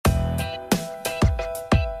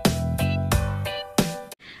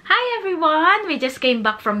everyone! We just came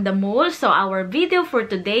back from the mall. So our video for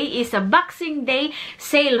today is a Boxing Day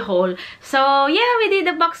sale haul. So yeah, we did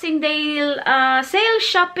a Boxing Day sale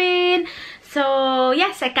shopping. So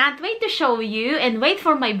yes, I can't wait to show you and wait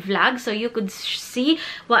for my vlog so you could see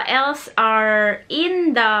what else are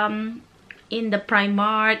in the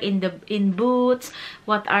Primark, in Boots,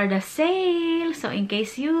 what are the sales. So in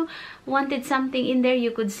case you wanted something in there,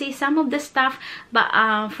 you could see some of the stuff. But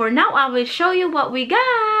for now, I will show you what we got.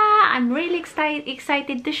 I'm really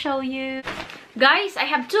excited to show you. Guys, I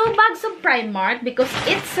have 2 bags of Primark because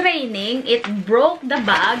it's raining. It broke the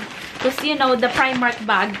bag because you know the Primark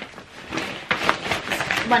bag.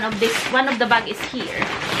 One of the bag is here.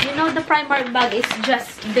 You know the Primark bag is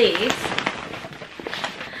just this.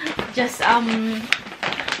 Just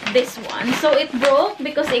this one. So it broke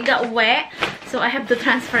because it got wet. So I have to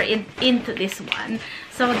transfer it into this one.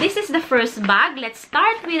 So this is the first bag. Let's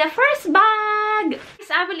start with the first bag.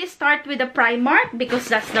 I will start with the Primark because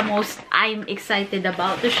that's the most I'm excited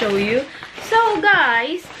about to show you. So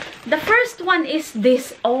guys, the first one is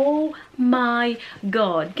this. Oh my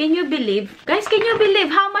god. Can you believe? Guys, can you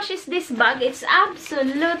believe how much is this bag? It's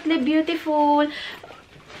absolutely beautiful.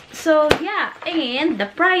 So yeah, and the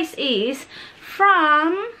price is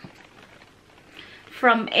from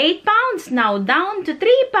 8 pounds now down to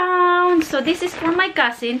 3 pounds. So this is for my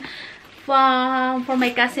cousin. For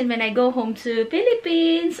my cousin when I go home to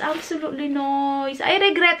Philippines. Absolutely nice. I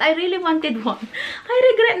really wanted one. I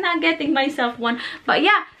regret not getting myself one. But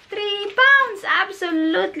yeah, 3 pounds.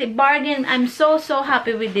 Absolutely bargain. I'm so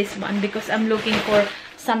happy with this one because I'm looking for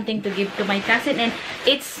something to give to my cousin, and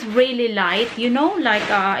it's really light, you know, like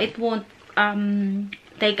it won't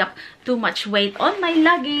take up too much weight on my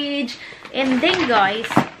luggage. And then guys,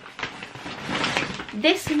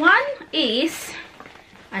 this one is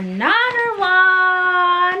another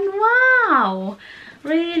one. Wow,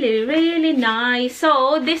 really nice.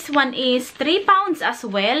 So this one is 3 pounds as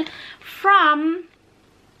well, from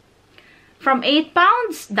 8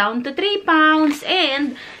 pounds down to 3 pounds.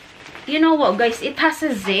 And you know what guys, it has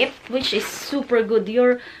a zip which is super good.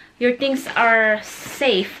 Your things are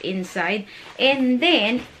safe inside. And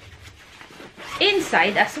then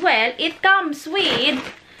inside as well, it comes with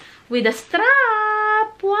a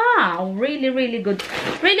strap. Wow, really good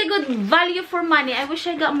value for money. I wish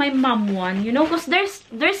I got my mom one, you know, because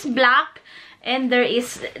there's black and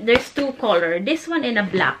there's 2 color, this one and a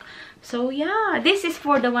black. So yeah, this is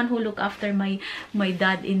for the one who look after my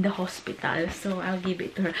dad in the hospital. So I'll give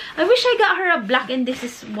it to her. I wish I got her a black, and this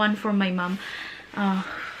is one for my mom.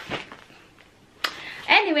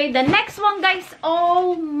 Anyway, the next one guys,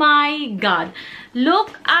 oh my god,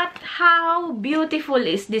 look at how beautiful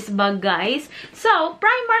is this bag guys. So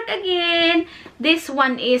Primark again, this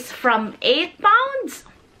one is from 8 pounds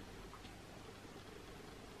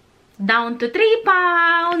down to 3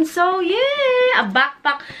 pounds. So yeah, a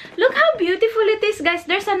backpack. Look how beautiful it is guys.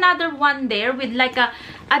 There's another one there with like a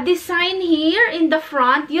design here in the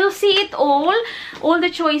front. You'll see it all the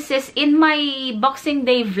choices in my Boxing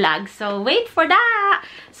Day vlog, so wait for that.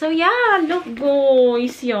 So yeah, look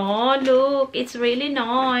guys, yeah, look, it's really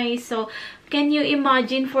nice. So can you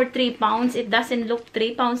imagine, for 3 pounds, it doesn't look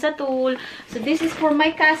 3 pounds at all. So this is for my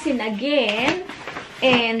cousin again.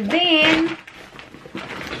 And then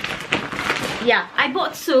yeah, I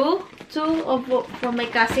bought two for my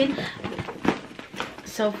cousin.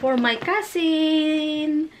 So for my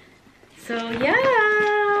cousin, so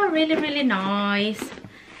yeah, really nice.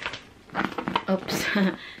 Oops.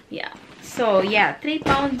 Yeah, so yeah, 3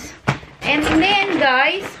 pounds. And then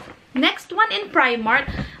guys, next one in Primark,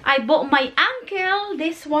 I bought my uncle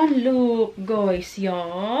this one. Look guys,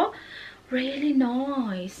 yeah, really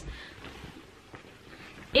nice.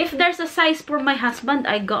 If there's a size for my husband,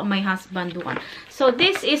 I got my husband one. So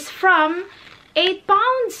this is from 8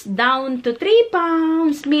 pounds down to 3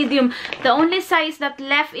 pounds, medium. The only size that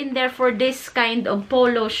left in there for this kind of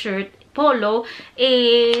polo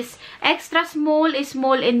is extra small,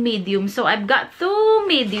 small, and medium. So I've got 2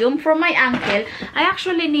 medium for my uncle. I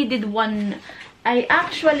actually needed one. I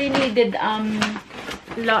actually needed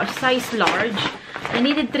size large. I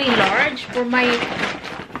needed 3 large for my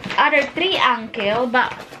other 3 uncle,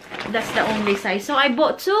 but that's the only size. So I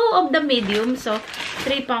bought 2 of the medium, so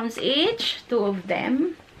 3 pounds each, 2 of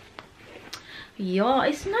them. Yeah,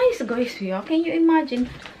 it's nice guys. Yeah, can you imagine,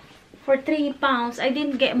 for 3 pounds? I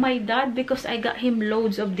didn't get my dad because I got him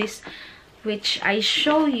loads of this, which I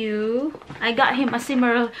show you. I got him a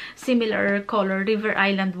similar color, River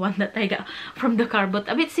Island one that I got from the car, but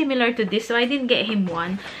a bit similar to this, so I didn't get him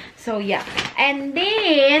one. So yeah, and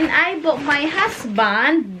then I bought my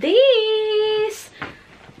husband this.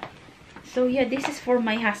 So yeah, this is for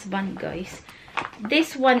my husband, guys.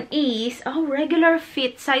 This one is regular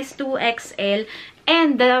fit, size 2XL,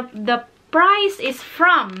 and the price is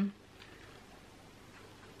from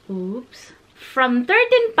from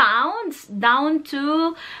 13 pounds down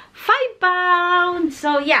to 5 pounds.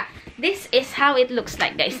 So yeah, this is how it looks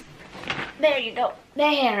like, guys. There you go.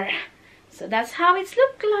 There. So that's how it's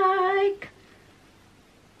look like.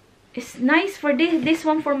 It's nice for this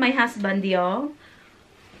one for my husband, y'all.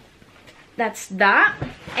 That's that.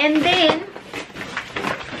 And then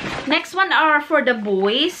next one are for the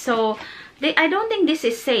boys. So I don't think this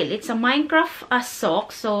is sale. It's a Minecraft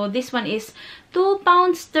sock. So this one is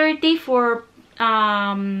 £2.30 for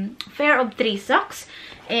pair of 3 socks.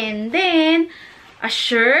 And then a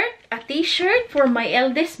shirt, a t-shirt for my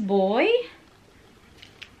eldest boy.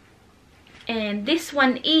 And this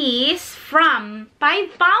one is from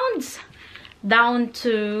 5 pounds down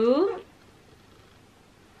to,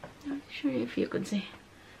 not sure if you could see,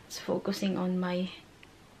 it's focusing on my,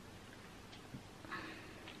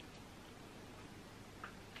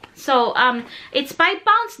 so it's 5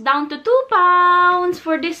 pounds down to 2 pounds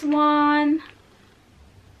for this one.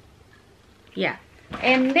 Yeah.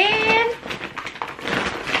 And then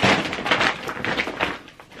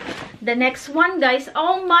the next one, guys,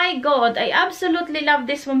 oh my god, I absolutely love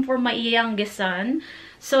this one for my youngest son.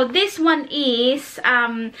 So this one is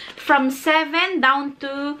from 7 down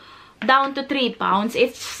to 3 pounds.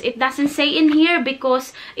 It doesn't say in here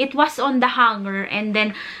because it was on the hanger, and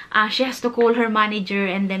then she has to call her manager,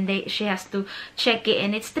 and then she has to check it,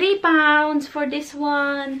 and it's 3 pounds for this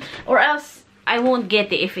one, or else I won't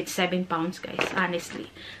get it if it's 7 pounds, guys,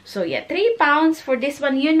 honestly. So yeah, 3 pounds for this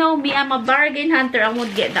one. You know me, I'm a bargain hunter. I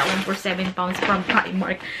won't get that one for 7 pounds from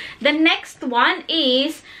Primark. The next one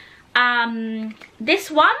is this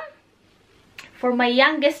one for my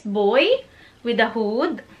youngest boy with a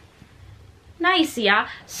hood. Nice, yeah.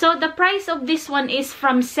 So the price of this one is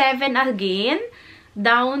from 7 again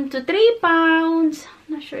down to 3 pounds.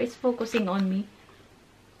 I'm not sure it's focusing on me.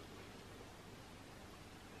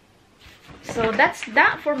 So that's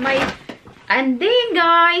that for my, and then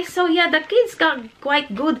guys, so yeah, the kids got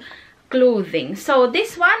quite good clothing. So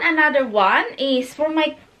this one, another one is for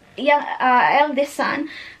my young eldest son.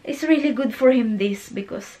 It's really good for him, this,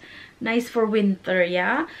 because nice for winter,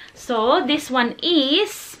 yeah. So this one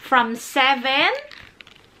is from 7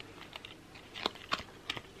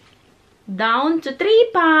 down to 3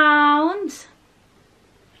 pounds.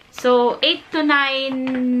 So 8 to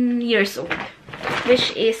 9 years old,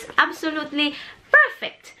 which is absolutely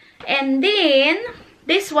perfect. And then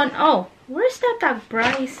this one, oh, where's the tag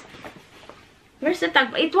price? Where's the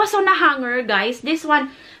tag? It was on a hanger, guys. This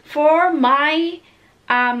one for my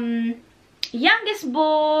youngest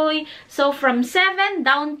boy. So from 7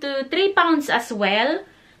 down to 3 pounds as well.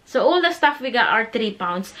 So all the stuff we got are 3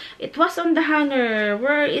 pounds. It was on the hanger.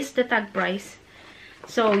 Where is the tag price?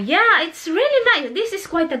 So yeah, it's really nice. This is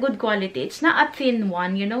quite a good quality. It's not a thin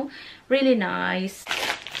one, you know. Really nice.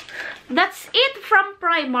 That's it from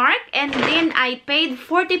Primark. And then I paid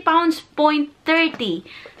 40 pounds.30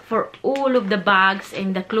 for all of the bags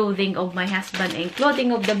and the clothing of my husband and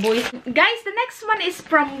clothing of the boys. Guys, the next one is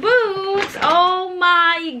from Boots. Oh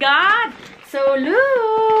my god. So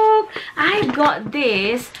look, I got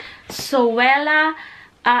this Zoella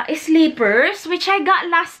slippers, which I got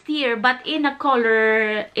last year, but in a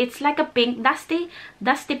color, it's like a pink, dusty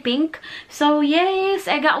pink. So yes,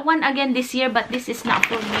 I got one again this year, but this is not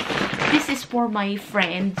for me. This is for my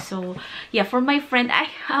friend. So yeah, for my friend,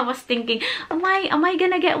 I was thinking, am I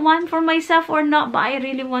gonna get one for myself or not? But I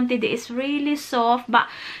really wanted it. It's really soft. But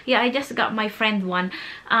yeah, I just got my friend one.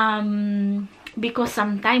 Because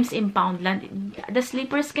sometimes in Poundland, the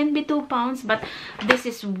slippers can be 2 pounds, but this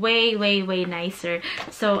is way nicer.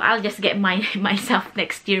 So I'll just get mine myself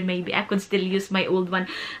next year. Maybe I could still use my old one.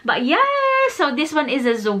 But yeah, so this one is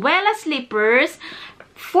a Zoella slippers,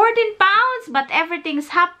 14 pounds, but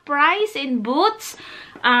everything's half price in Boots.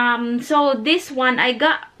 So this one I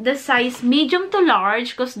got the size medium to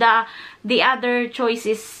large, because the other choice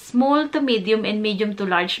is small to medium and medium to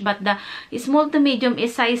large, but the small to medium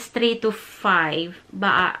is size 3 to 5,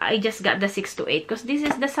 but I just got the 6 to 8 because this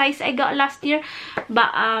is the size I got last year.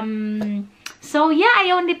 But so yeah,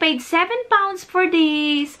 I only paid 7 pounds for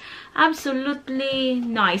this. Absolutely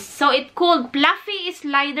nice. So it's called Fluffy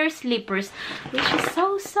Slider Slippers, which is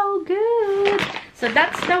so good. So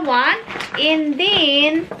that's the one. And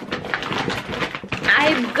then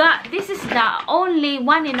I've got, this is the only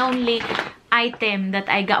one and only item that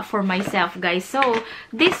I got for myself, guys. So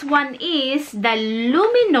this one is the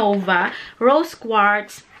Luminova Rose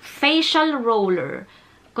Quartz Facial Roller.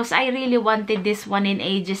 because I really wanted this one in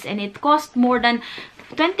ages, and it cost more than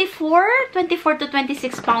 24 to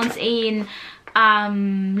 26 pounds in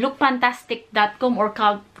lookfantastic.com or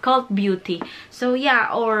Cult Beauty. So yeah,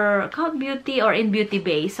 or Cult Beauty or in Beauty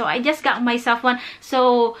Bay. So I just got myself one.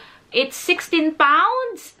 So it's 16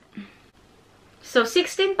 pounds. So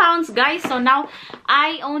 16 pounds, guys. So now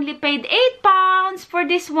I only paid 8 pounds for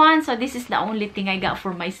this one. So this is the only thing I got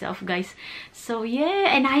for myself, guys. So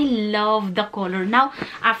yeah, and I love the color. Now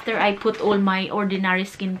after I put all my ordinary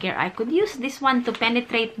skincare, I could use this one to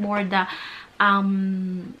penetrate more the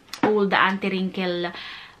all the anti-wrinkle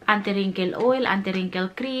oil, anti-wrinkle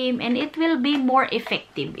cream, and it will be more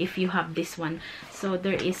effective if you have this one. So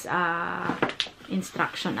there is a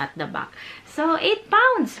instruction at the back. So 8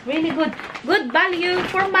 pounds, really good value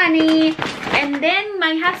for money. And then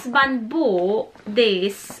my husband bought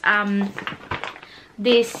this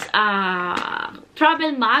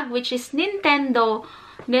travel mug, which is Nintendo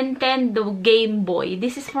Game Boy.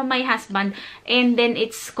 This is for my husband, and then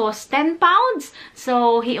it's cost 10 pounds.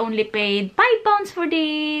 So he only paid 5 pounds for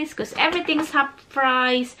this because everything's half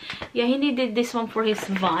price. Yeah, he needed this one for his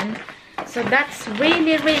van. So that's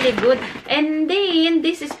really good. And then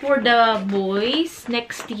this is for the boys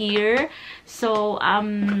next year. So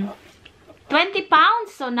 20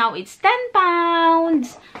 pounds. So now it's 10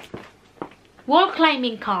 pounds. Wall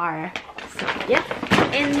climbing car. So yeah.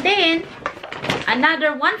 And then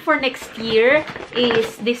another one for next year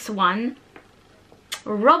is this one,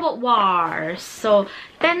 Robot Wars. So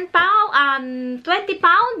 10 pounds, 20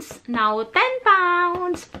 pounds, now 10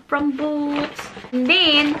 pounds from Boots. And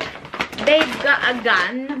then they got a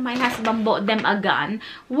gun. My husband bought them a gun.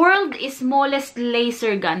 World's smallest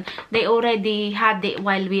laser gun. They already had it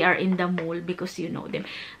while we are in the mall because you know them.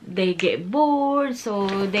 They get bored, so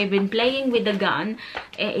they've been playing with the gun.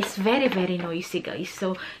 It's very noisy, guys.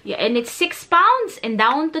 So yeah, and it's 6 pounds and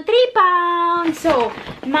down to 3 pounds. So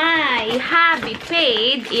my hubby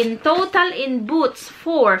paid in total in Boots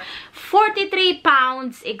for 43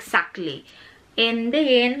 pounds exactly. And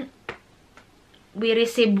then we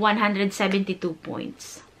received 172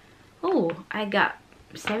 points. Oh, I got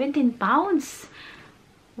 17 pounds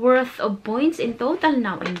worth of points in total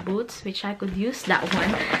now in Boots, which I could use that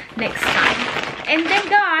one next time. And then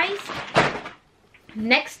guys,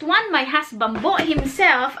 next one, my husband bought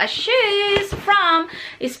himself a shoes from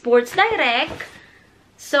Sports Direct.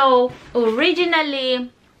 So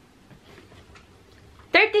originally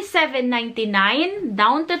 $37.99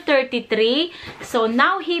 down to $33. So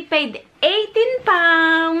now he paid 18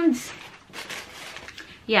 pounds.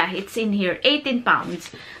 Yeah, it's in here, 18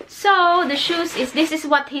 pounds. So the shoes is, this is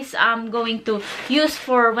what he's going to use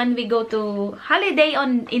for when we go to holiday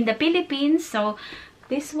in the Philippines. So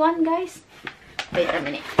this one, guys, wait a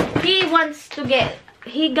minute, he wants to get,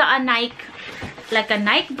 he got a Nike, like a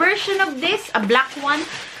Nike version of this, a black one,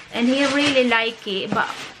 and he really like it. But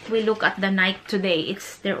we look at the Nike today,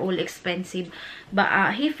 they're all expensive.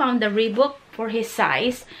 But he found the Reebok for his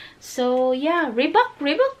size. So yeah,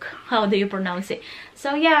 Reebok, how do you pronounce it?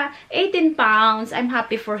 So yeah, 18 pounds. I'm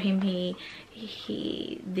happy for him. He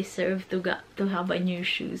deserved to have a new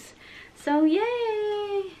shoes. So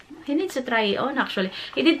yay! He needs to try it on. Actually,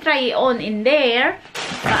 he did try it on in there,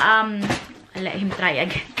 but I'll let him try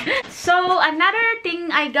again. So another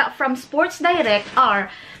thing I got from Sports Direct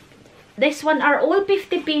are, this one are all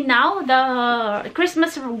 50p now. The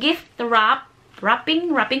Christmas gift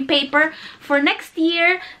wrapping paper for next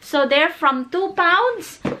year. So they're from 2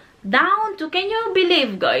 pounds down to, can you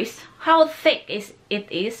believe, guys, how thick it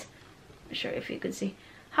is? I'm sure if you could see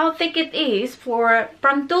how thick it is,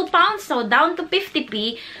 from 2 pounds so down to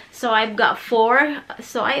 50p. So I've got 4.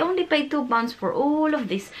 So I only paid 2 pounds for all of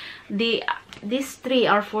this. These 3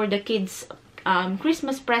 are for the kids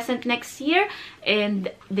Christmas present next year,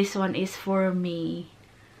 and this one is for me,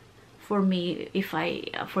 for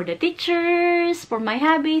the teachers, for my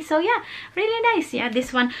hubby. So yeah, really nice. Yeah,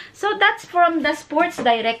 this one. So that's from the Sports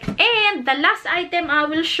Direct. And the last item I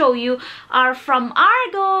will show you are from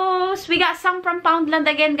Argos. We got some from Poundland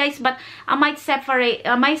again, guys, but I might separate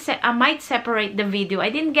the video. I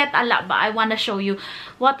didn't get a lot, but I want to show you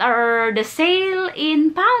what are the sale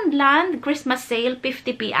in Poundland, Christmas sale,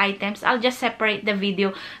 50p items. I'll just separate the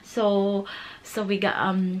video. So we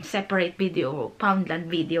got separate video, Poundland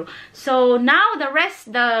video. So now the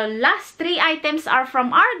last 3 items are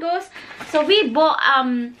from Argos. So we bought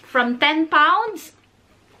from 10 pounds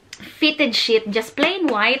fitted sheet, just plain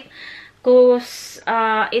white, because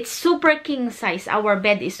it's super king size. Our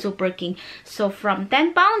bed is super king. So from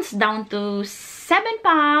 10 pounds down to 7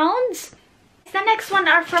 pounds. The next one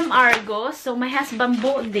are from Argos. So my husband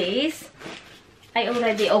bought this. I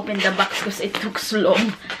already opened the box because it took so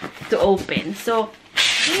long to open. So,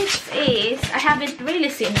 this is, I haven't really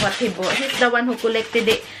seen what he bought. He's the one who collected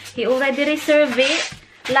it. He already reserved it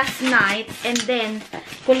last night and then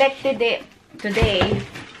collected it today.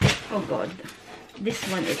 Oh God. This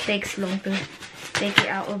one, it takes long to take it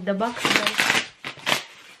out of the box, guys.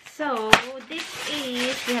 So, this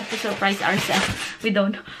is, we have to surprise ourselves. I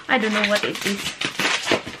don't know what it is.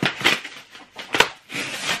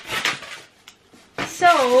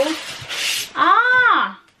 So,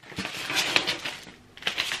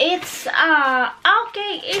 it's,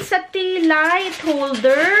 okay, it's a tea light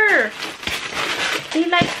holder. Tea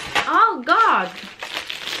light, oh God.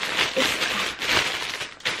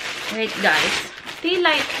 Wait, guys. Tea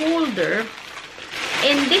light holder.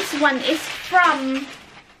 And this one is from,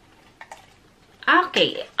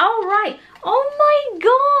 okay, alright. Oh my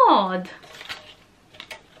God.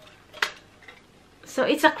 So,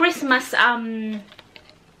 it's a Christmas,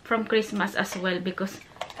 from Christmas as well because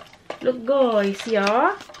look guys,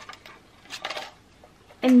 yeah,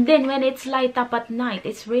 and then when it's light up at night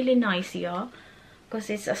it's really nice, yeah, because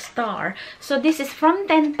it's a star. So this is from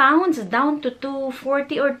 10 pounds down to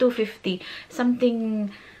 240 or 250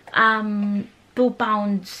 something, 2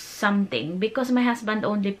 pounds something, because my husband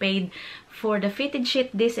only paid for the fitted sheet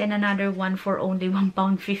this and another one for only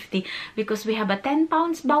 £1.50 because we have a 10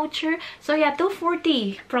 pounds voucher. So yeah,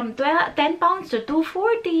 240 from 10 pounds to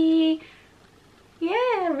 240.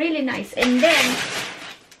 Yeah, really nice. And then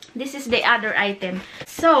this is the other item.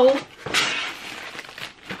 So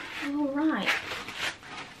all right,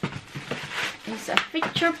 it's a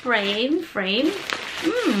picture frame.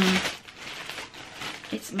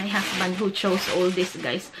 It's my husband who chose all this,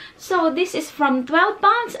 guys. So this is from 12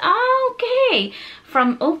 pounds. Okay.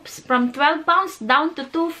 From 12 pounds down to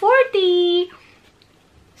 240.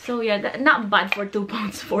 So yeah, not bad for 2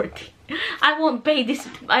 pounds 40. I won't pay this.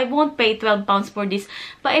 I won't pay 12 pounds for this.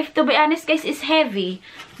 But if to be honest, guys, it's heavy.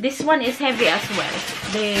 This one is heavy as well.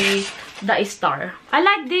 The star. I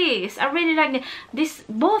like this. I really like this.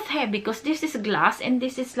 Both heavy because this is glass and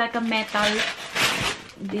this is like a metal.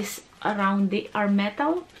 This around the are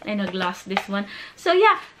metal and a glass, this one. So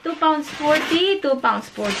yeah, 2 pounds 40, 2 pounds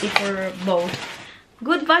 40 for both.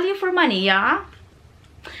 Good value for money, yeah.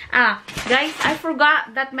 Guys, I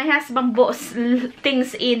forgot that my husband bought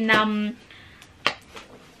things in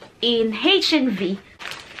H&V.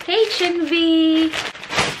 H&V.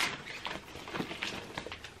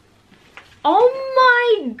 Oh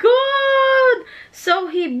my God! So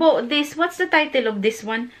he bought this. What's the title of this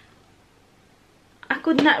one? I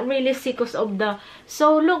could not really see because of the...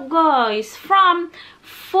 So, look guys, from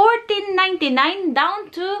 $14.99 down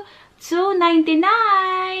to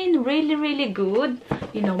 $2.99. Really, really good.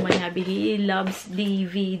 You know, my hubby, he loves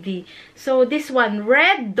DVD. So, this one,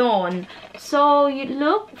 Red Dawn. So, you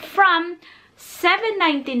look from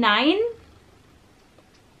 $7.99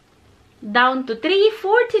 down to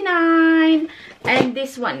 $3.49. And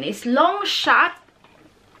this one is Long Shot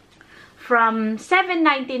from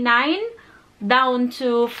 $7.99 down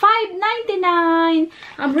to $5.99.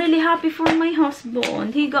 I'm really happy for my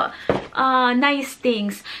husband. He got nice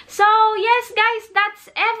things. So yes guys, that's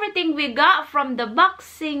everything we got from the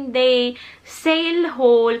Boxing Day sale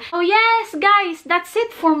haul. Oh yes guys, that's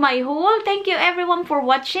it for my haul. Thank you everyone for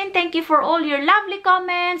watching. Thank you for all your lovely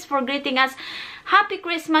comments, for greeting us Happy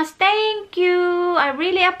Christmas. Thank you. I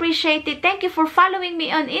really appreciate it. Thank you for following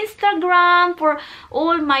me on Instagram, for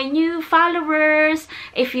all my new followers.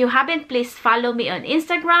 If you haven't, please follow me on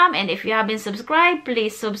Instagram. And if you haven't subscribed,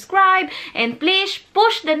 please subscribe. And please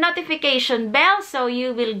push the notification bell so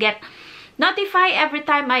you will get notified every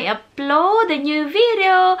time I upload a new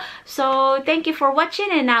video. So thank you for watching,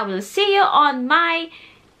 and I will see you on my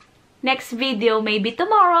next video, maybe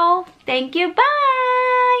tomorrow. Thank you.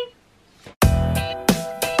 Bye.